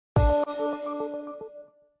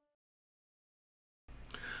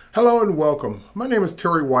Hello and welcome. My name is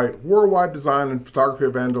Terry White, Worldwide Design and Photography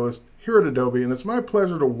Evangelist here at Adobe, and it's my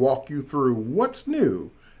pleasure to walk you through what's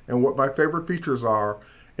new and what my favorite features are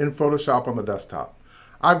in Photoshop on the desktop.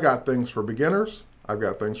 I've got things for beginners, I've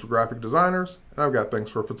got things for graphic designers, and I've got things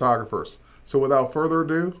for photographers. So without further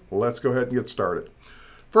ado, let's go ahead and get started.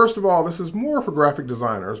 First of all, this is more for graphic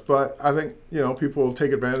designers, but I think people will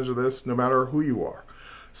take advantage of this no matter who you are.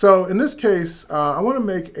 So in this case, I want to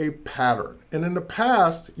make a pattern. And in the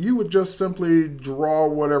past, you would just simply draw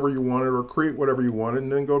whatever you wanted or create whatever you wanted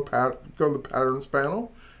and then go to the Patterns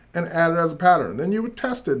panel and add it as a pattern. Then you would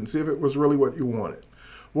test it and see if it was really what you wanted.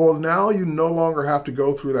 Well, now you no longer have to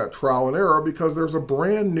go through that trial and error because there's a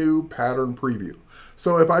brand new pattern preview.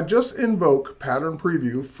 So if I just invoke pattern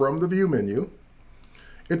preview from the view menu,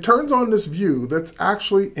 it turns on this view that's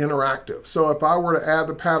actually interactive. So if I were to add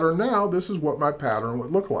the pattern now, this is what my pattern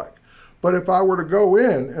would look like. But if I were to go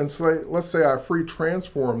in and say, let's say I free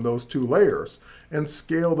transform those two layers and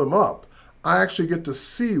scale them up, I actually get to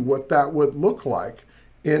see what that would look like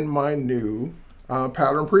in my new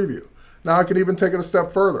pattern preview. Now I can even take it a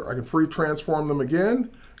step further. I can free transform them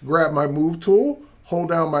again, grab my move tool, hold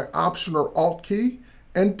down my Option or Alt key,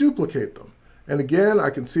 and duplicate them. And again,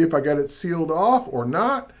 I can see if I get it sealed off or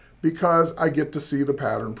not because I get to see the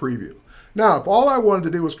pattern preview. Now, if all I wanted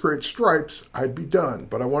to do was create stripes, I'd be done,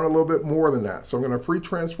 but I want a little bit more than that. So I'm going to free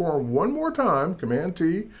transform one more time, Command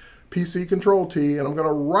T, PC Control T, and I'm going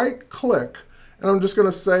to right click and I'm just going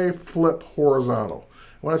to say flip horizontal.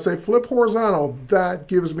 When I say flip horizontal, that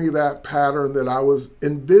gives me that pattern that I was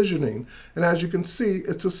envisioning. And as you can see,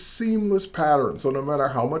 it's a seamless pattern. So no matter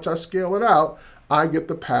how much I scale it out, I get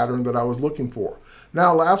the pattern that I was looking for.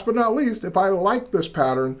 Now, last but not least, if I like this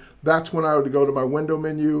pattern, that's when I would go to my window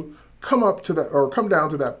menu, come down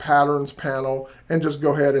to that patterns panel and just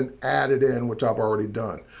go ahead and add it in, which I've already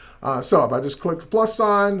done. So if I just click the plus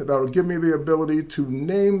sign, that will give me the ability to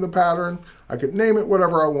name the pattern. I could name it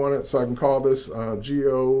whatever I want it, so I can call this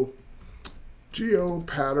Geo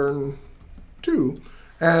Pattern 2.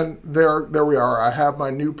 And there we are. I have my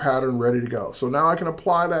new pattern ready to go. So now I can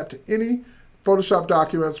apply that to any Photoshop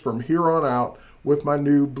documents from here on out with my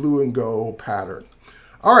new blue and gold pattern.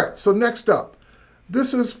 All right, so next up,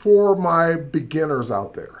 this is for my beginners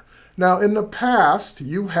out there. Now, in the past,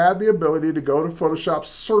 you had the ability to go to Photoshop's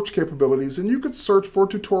search capabilities and you could search for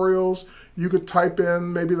tutorials. You could type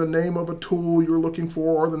in maybe the name of a tool you're looking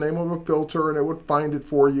for or the name of a filter and it would find it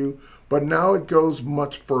for you. But now it goes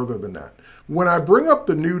much further than that. When I bring up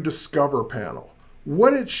the new Discover panel,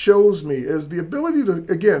 what it shows me is the ability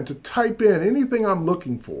to, again, to type in anything I'm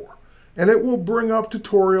looking for. And it will bring up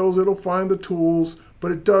tutorials, it'll find the tools,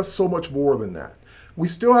 but it does so much more than that. We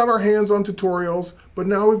still have our hands on tutorials, but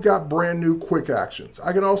now we've got brand new quick actions.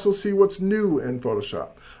 I can also see what's new in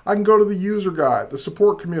Photoshop. I can go to the user guide, the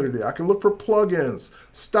support community. I can look for plugins,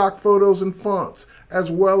 stock photos and fonts,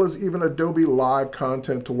 as well as even Adobe Live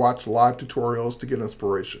content to watch live tutorials to get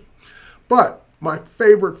inspiration. But my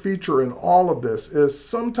favorite feature in all of this is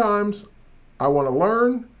sometimes I want to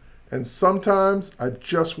learn and sometimes I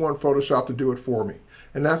just want Photoshop to do it for me.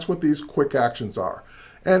 And that's what these quick actions are.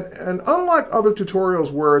 And unlike other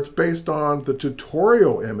tutorials where it's based on the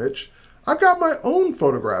tutorial image, I've got my own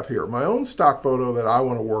photograph here, my own stock photo that I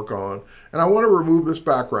want to work on, and I want to remove this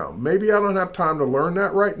background. Maybe I don't have time to learn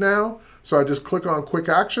that right now, so I just click on Quick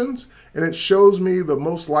Actions, and it shows me the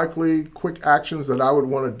most likely quick actions that I would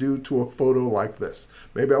want to do to a photo like this.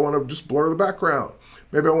 Maybe I want to just blur the background.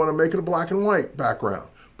 Maybe I want to make it a black and white background.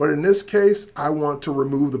 But in this case, I want to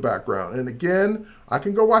remove the background. And again, I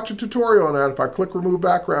can go watch a tutorial on that. If I click Remove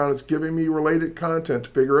Background, it's giving me related content to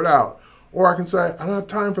figure it out. Or I can say, I don't have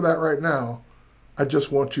time for that right now. I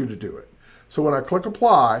just want you to do it. So when I click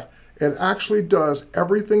Apply, it actually does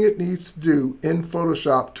everything it needs to do in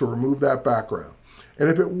Photoshop to remove that background. And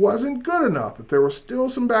if it wasn't good enough, if there was still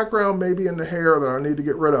some background maybe in the hair that I need to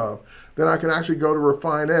get rid of, then I can actually go to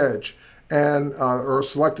Refine Edge and or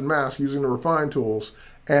Select and Mask using the Refine tools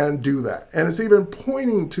and do that. And it's even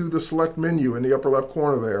pointing to the select menu in the upper left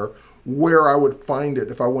corner there where I would find it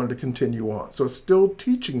if I wanted to continue on. So it's still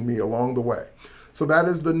teaching me along the way. So that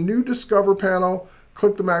is the new Discover panel.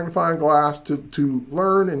 Click the magnifying glass to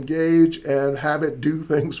learn, engage, and have it do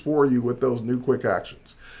things for you with those new quick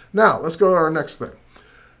actions. Now, let's go to our next thing.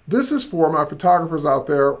 This is for my photographers out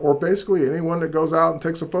there, or basically anyone that goes out and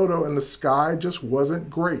takes a photo and the sky just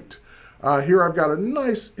wasn't great. Here I've got a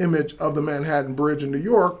nice image of the Manhattan Bridge in New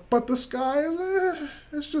York, but the sky is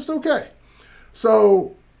it's just okay.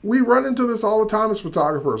 So we run into this all the time as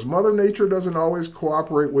photographers. Mother Nature doesn't always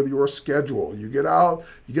cooperate with your schedule. You get out,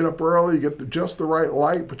 you get up early, you get just the right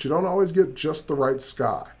light, but you don't always get just the right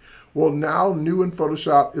sky. Well, now new in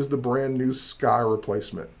Photoshop is the brand new sky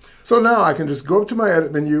replacement. So now I can just go up to my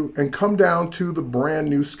edit menu and come down to the brand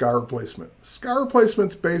new sky replacement. Sky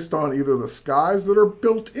replacement's based on either the skies that are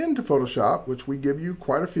built into Photoshop, which we give you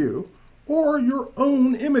quite a few, or your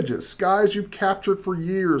own images. Skies you've captured for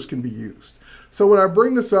years can be used. So when I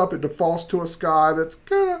bring this up, it defaults to a sky that's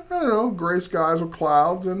kind of, I don't know, gray skies with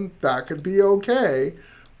clouds, and that could be okay.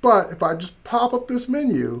 But if I just pop up this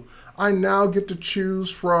menu, I now get to choose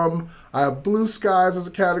from, I have blue skies as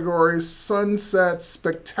a category, sunset,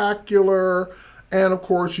 spectacular, and of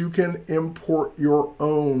course you can import your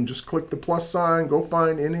own. Just click the plus sign, go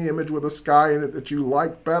find any image with a sky in it that you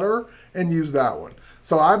like better, and use that one.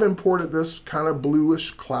 So I've imported this kind of bluish,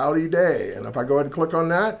 cloudy day, and if I go ahead and click on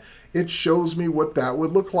that, it shows me what that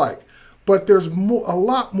would look like. But there's a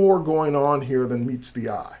lot more going on here than meets the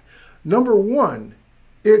eye. Number one,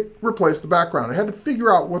 it replaced the background. I had to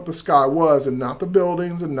figure out what the sky was and not the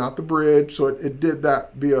buildings and not the bridge, so it did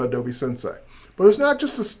that via Adobe Sensei. But it's not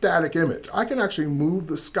just a static image. I can actually move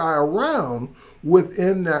the sky around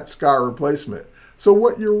within that sky replacement. So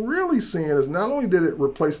what you're really seeing is not only did it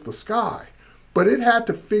replace the sky, but it had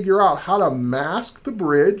to figure out how to mask the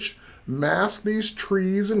bridge, mask these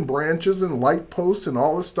trees and branches and light posts and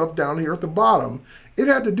all this stuff down here at the bottom. It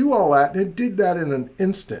had to do all that, and it did that in an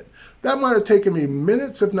instant. That might have taken me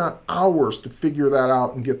minutes, if not hours, to figure that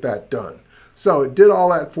out and get that done. So it did all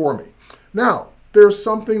that for me. Now, there's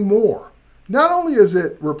something more. Not only is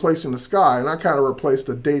it replacing the sky, and I kind of replaced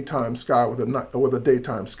a daytime sky with a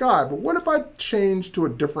daytime sky, but what if I change to a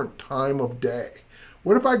different time of day?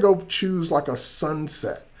 What if I go choose like a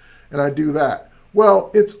sunset and I do that? Well,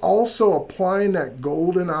 it's also applying that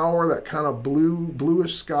golden hour, that kind of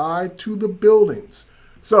bluish sky to the buildings.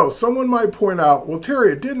 So someone might point out, well,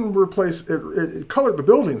 Terry, it didn't replace, it colored the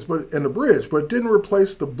buildings and the bridge, but it didn't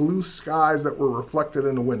replace the blue skies that were reflected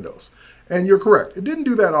in the windows. And you're correct. It didn't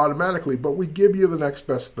do that automatically, but we give you the next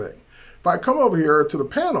best thing. If I come over here to the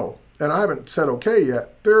panel, and I haven't said okay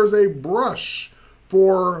yet, there's a brush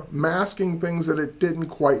for masking things that it didn't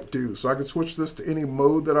quite do. So I can switch this to any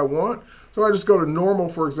mode that I want. So I just go to normal,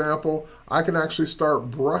 for example, I can actually start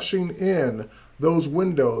brushing in those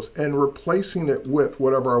windows and replacing it with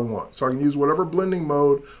whatever I want. So I can use whatever blending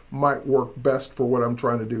mode might work best for what I'm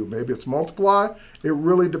trying to do. Maybe it's multiply. It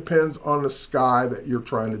really depends on the sky that you're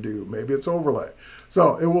trying to do. Maybe it's overlay.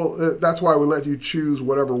 So it will. That's why we let you choose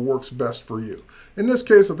whatever works best for you. In this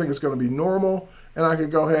case, I think it's going to be normal, and I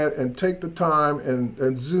could go ahead and take the time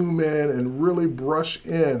and zoom in and really brush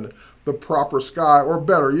in the proper sky, or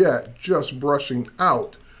better yet, just brushing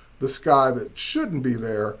out the sky that shouldn't be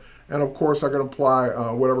there. And of course, I can apply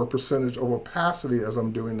whatever percentage of opacity as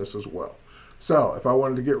I'm doing this as well. So if I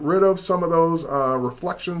wanted to get rid of some of those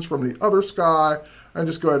reflections from the other sky, I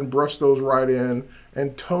just go ahead and brush those right in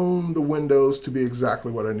and tone the windows to be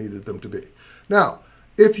exactly what I needed them to be. Now,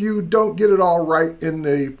 if you don't get it all right in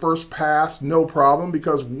the first pass, no problem,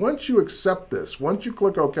 because once you accept this, once you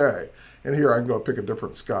click OK, and here I can go pick a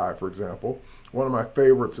different sky, for example. One of my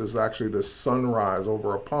favorites is actually this sunrise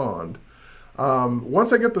over a pond.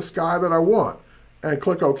 Once I get the sky that I want and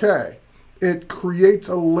click OK, it creates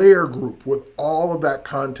a layer group with all of that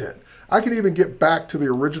content. I can even get back to the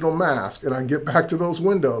original mask, and I can get back to those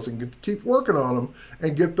windows and keep working on them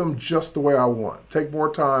and get them just the way I want. Take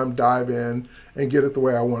more time, dive in, and get it the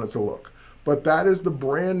way I want it to look. But that is the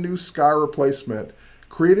brand new sky replacement,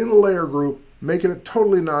 creating a layer group, making it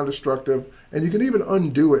totally non-destructive, and you can even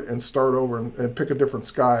undo it and start over and pick a different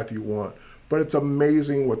sky if you want. But it's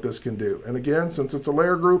amazing what this can do. And again, since it's a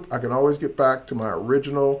layer group, I can always get back to my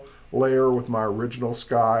original layer with my original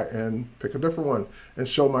sky and pick a different one and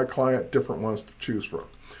show my client different ones to choose from.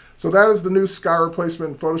 So that is the new sky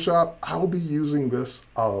replacement in Photoshop. I'll be using this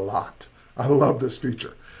a lot. I love this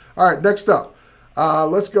feature. All right, next up,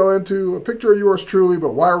 let's go into a picture of yours truly,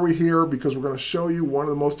 but why are we here? Because we're going to show you one of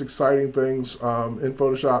the most exciting things in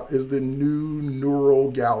Photoshop is the new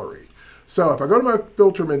neural gallery. So if I go to my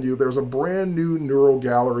filter menu, there's a brand new neural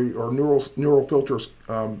gallery or neural filters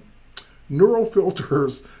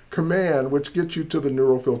command, which gets you to the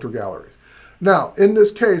neural filter gallery. Now, in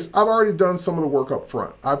this case, I've already done some of the work up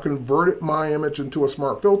front. I've converted my image into a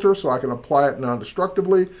smart filter so I can apply it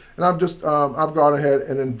non-destructively, and I've gone ahead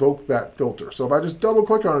and invoked that filter. So if I just double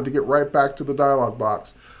click on it to get right back to the dialog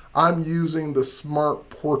box, I'm using the smart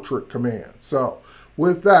portrait command. So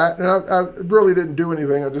with that, and I really didn't do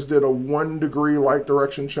anything. I just did a 1 degree light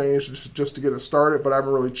direction change just to get it started, but I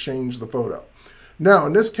haven't really changed the photo. Now,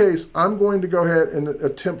 in this case, I'm going to go ahead and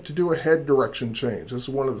attempt to do a head direction change. This is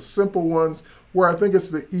one of the simple ones where I think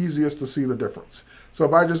it's the easiest to see the difference. So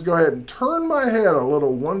if I just go ahead and turn my head a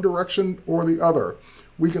little one direction or the other,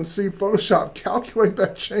 we can see Photoshop calculate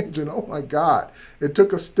that change, and oh my God, it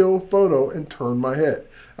took a still photo and turned my head.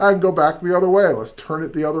 I can go back the other way. Let's turn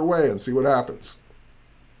it the other way and see what happens.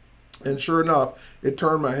 And sure enough, it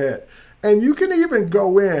turned my head. And you can even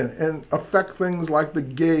go in and affect things like the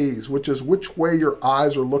gaze, which is which way your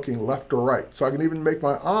eyes are looking, left or right. So I can even make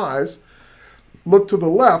my eyes look to the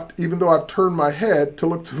left, even though I've turned my head to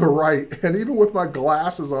look to the right. And even with my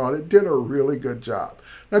glasses on, it did a really good job.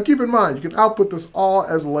 Now keep in mind, you can output this all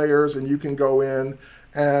as layers, and you can go in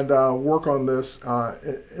and work on this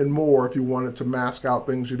and more if you wanted to mask out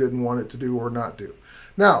things you didn't want it to do or not do.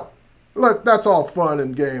 Now, that's all fun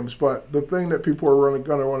and games, but the thing that people are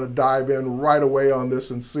going to want to dive in right away on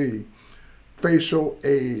this and see, facial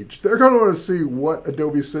age. They're going to want to see what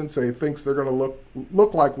Adobe Sensei thinks they're going to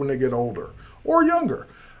look like when they get older or younger.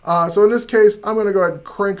 So in this case, I'm going to go ahead and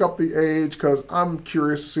crank up the age because I'm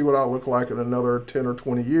curious to see what I'll look like in another 10 or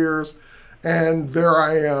 20 years. And there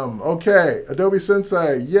I am. Okay, Adobe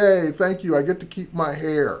Sensei, yay, thank you. I get to keep my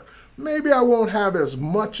hair. Maybe I won't have as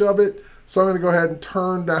much of it, so I'm going to go ahead and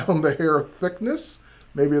turn down the hair thickness.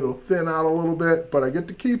 Maybe it'll thin out a little bit, but I get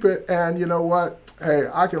to keep it. And you know what? Hey,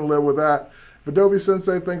 I can live with that. If Adobe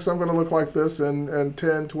Sensei thinks I'm going to look like this in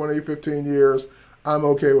 10, 20, 15 years, I'm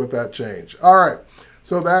okay with that change. All right,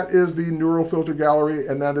 so that is the Neural Filter Gallery,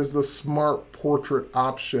 and that is the Smart Portrait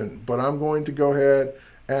option. But I'm going to go ahead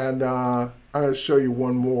and I'm going to show you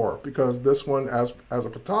one more, because this one, as a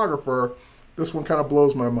photographer, this one kind of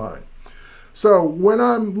blows my mind. So when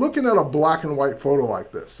I'm looking at a black and white photo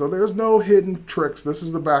like this, so there's no hidden tricks. This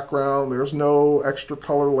is the background. There's no extra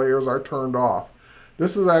color layers I turned off.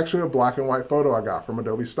 This is actually a black and white photo I got from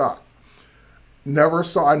Adobe Stock. I never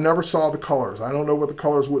saw the colors. I don't know what the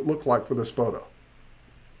colors would look like for this photo.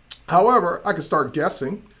 However, I can start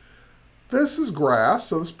guessing. This is grass,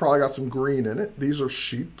 so this probably got some green in it. These are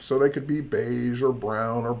sheep, so they could be beige or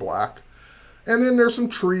brown or black. And then there's some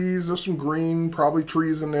trees, there's some green, probably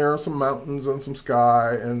trees in there, some mountains and some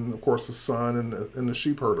sky, and of course the sun and the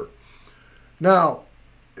sheep herder. Now,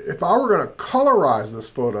 if I were going to colorize this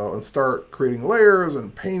photo and start creating layers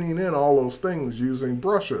and painting in all those things using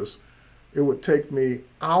brushes, it would take me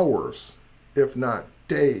hours, if not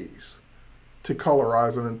days, to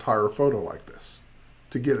colorize an entire photo like this,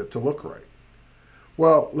 to get it to look right.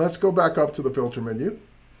 Well, let's go back up to the filter menu.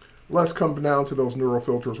 Let's come down to those neural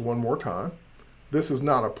filters one more time. This is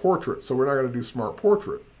not a portrait, so we're not going to do Smart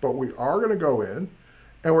Portrait, but we are going to go in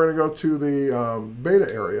and we're going to go to the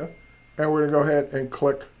beta area, and we're going to go ahead and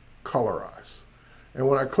click Colorize. And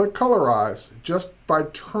when I click Colorize, just by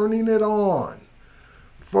turning it on,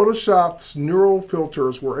 Photoshop's neural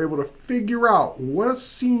filters were able to figure out what a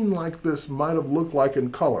scene like this might have looked like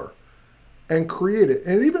in color and create it,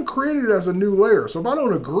 and even create it as a new layer. So if I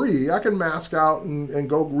don't agree, I can mask out and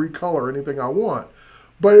go recolor anything I want.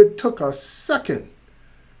 But it took a second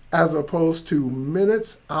as opposed to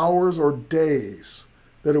minutes, hours, or days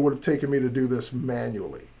that it would have taken me to do this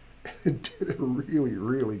manually. It did a really,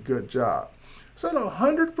 really good job. Is that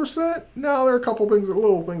 100%? No, there are a couple things,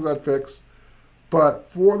 little things I'd fix. But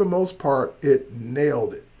for the most part, it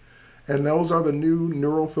nailed it. And those are the new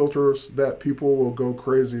neural filters that people will go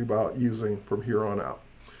crazy about using from here on out.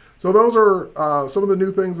 So those are some of the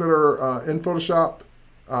new things that are in Photoshop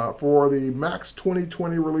for the Max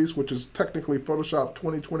 2020 release, which is technically Photoshop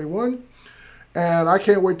 2021. And I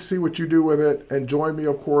can't wait to see what you do with it. And join me,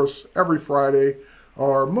 of course, every Friday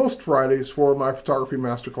or most Fridays for my photography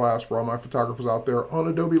masterclass for all my photographers out there on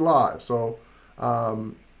Adobe Live. So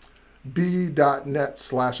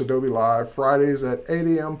b.net/Adobe Live, Fridays at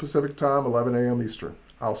 8 a.m. Pacific Time, 11 a.m. Eastern.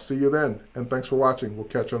 I'll see you then, and thanks for watching. We'll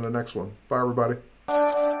catch you on the next one. Bye, everybody.